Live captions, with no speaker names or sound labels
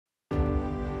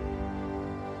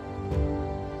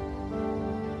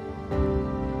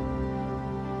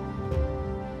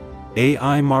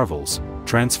AI marvels,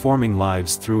 transforming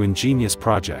lives through ingenious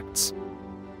projects.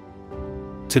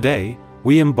 Today,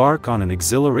 we embark on an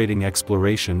exhilarating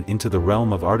exploration into the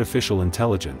realm of artificial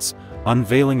intelligence,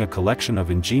 unveiling a collection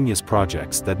of ingenious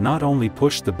projects that not only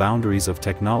push the boundaries of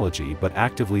technology but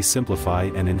actively simplify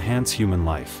and enhance human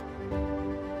life.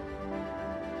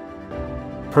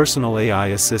 Personal AI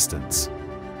assistants.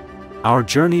 Our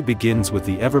journey begins with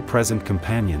the ever-present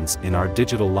companions in our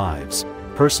digital lives,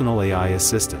 personal AI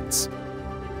assistants.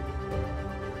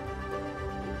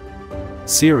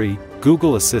 Siri,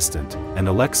 Google Assistant, and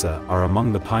Alexa are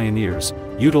among the pioneers,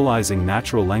 utilizing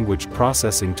natural language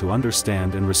processing to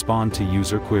understand and respond to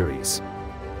user queries.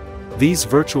 These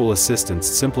virtual assistants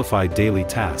simplify daily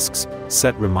tasks,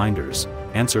 set reminders,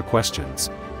 answer questions,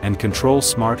 and control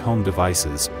smart home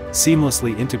devices,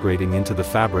 seamlessly integrating into the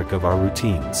fabric of our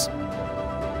routines.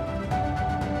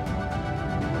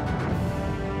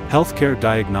 Healthcare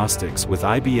diagnostics with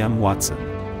IBM Watson.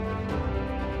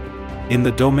 In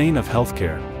the domain of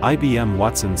healthcare, IBM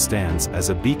Watson stands as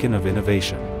a beacon of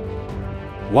innovation.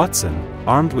 Watson,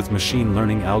 armed with machine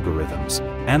learning algorithms,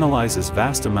 analyzes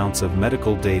vast amounts of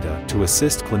medical data to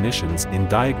assist clinicians in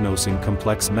diagnosing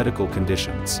complex medical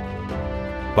conditions.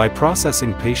 By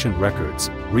processing patient records,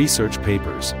 research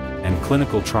papers, and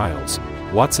clinical trials,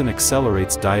 Watson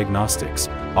accelerates diagnostics,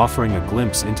 offering a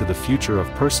glimpse into the future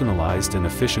of personalized and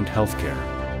efficient healthcare.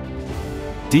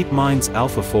 DeepMind's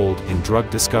AlphaFold in drug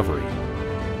discovery.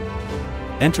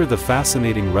 Enter the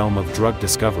fascinating realm of drug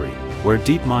discovery, where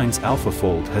DeepMind's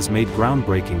AlphaFold has made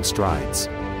groundbreaking strides.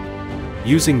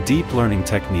 Using deep learning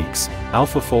techniques,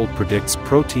 AlphaFold predicts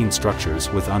protein structures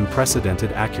with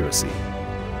unprecedented accuracy.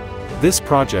 This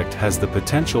project has the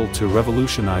potential to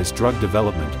revolutionize drug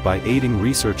development by aiding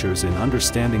researchers in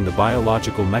understanding the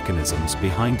biological mechanisms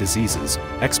behind diseases,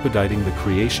 expediting the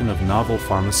creation of novel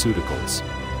pharmaceuticals.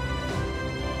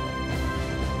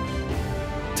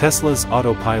 Tesla's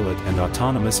autopilot and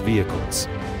autonomous vehicles.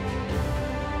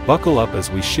 Buckle up as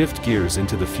we shift gears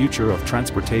into the future of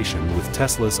transportation with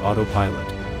Tesla's autopilot.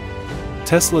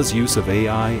 Tesla's use of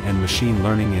AI and machine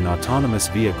learning in autonomous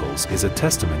vehicles is a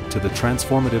testament to the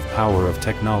transformative power of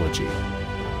technology.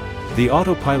 The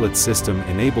autopilot system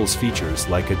enables features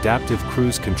like adaptive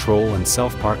cruise control and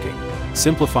self-parking,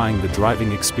 simplifying the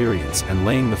driving experience and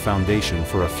laying the foundation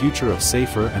for a future of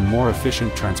safer and more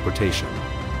efficient transportation.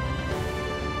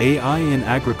 AI in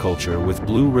agriculture with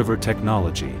Blue River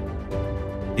technology.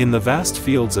 In the vast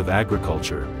fields of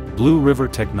agriculture, Blue River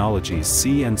Technologies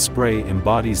See and Spray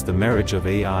embodies the marriage of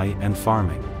AI and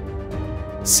farming.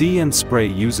 See and Spray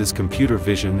uses computer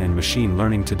vision and machine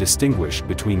learning to distinguish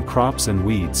between crops and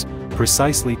weeds,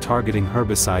 precisely targeting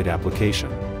herbicide application.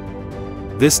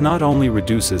 This not only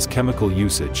reduces chemical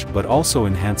usage but also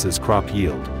enhances crop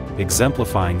yield,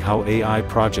 exemplifying how AI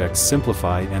projects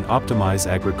simplify and optimize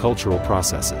agricultural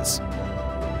processes.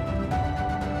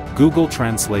 Google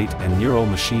Translate and Neural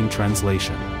Machine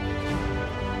Translation.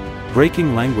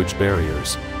 Breaking language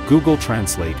barriers, Google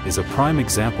Translate is a prime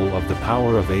example of the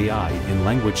power of AI in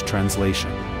language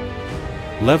translation.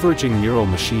 Leveraging neural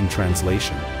machine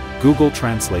translation, Google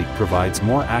Translate provides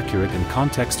more accurate and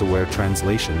context-aware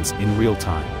translations in real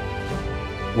time.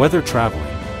 Whether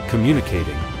traveling,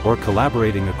 communicating, or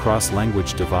collaborating across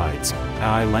language divides,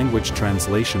 AI language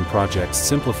translation projects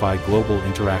simplify global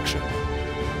interaction.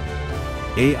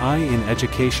 AI in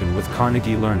education with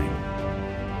Carnegie Learning.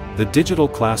 The digital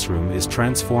classroom is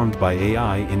transformed by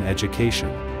AI in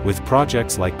education, with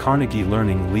projects like Carnegie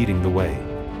Learning leading the way.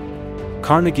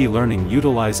 Carnegie Learning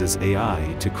utilizes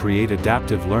AI to create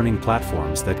adaptive learning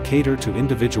platforms that cater to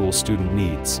individual student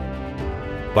needs.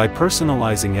 By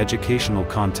personalizing educational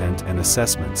content and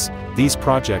assessments, these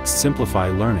projects simplify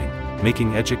learning,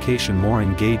 making education more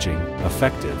engaging,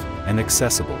 effective, and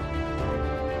accessible.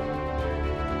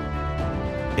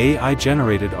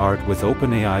 AI-generated art with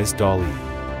OpenAI's DALL-E.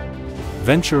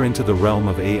 Venture into the realm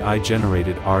of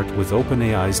AI-generated art with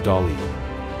OpenAI's DALL-E.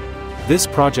 This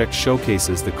project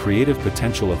showcases the creative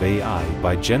potential of AI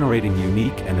by generating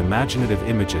unique and imaginative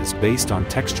images based on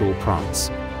textual prompts.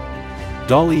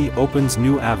 DALL-E opens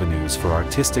new avenues for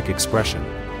artistic expression,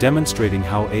 demonstrating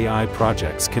how AI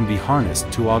projects can be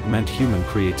harnessed to augment human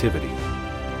creativity.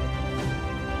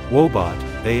 Wobot,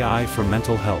 AI for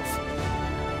mental health.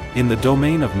 In the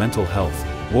domain of mental health,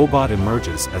 Wobot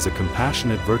emerges as a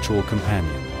compassionate virtual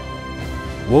companion.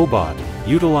 Wobot,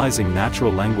 utilizing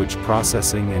natural language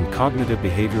processing and cognitive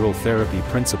behavioral therapy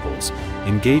principles,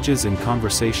 engages in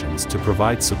conversations to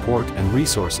provide support and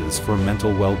resources for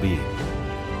mental well-being.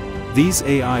 These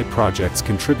AI projects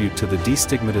contribute to the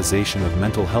destigmatization of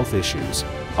mental health issues,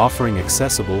 offering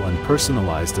accessible and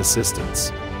personalized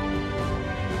assistance.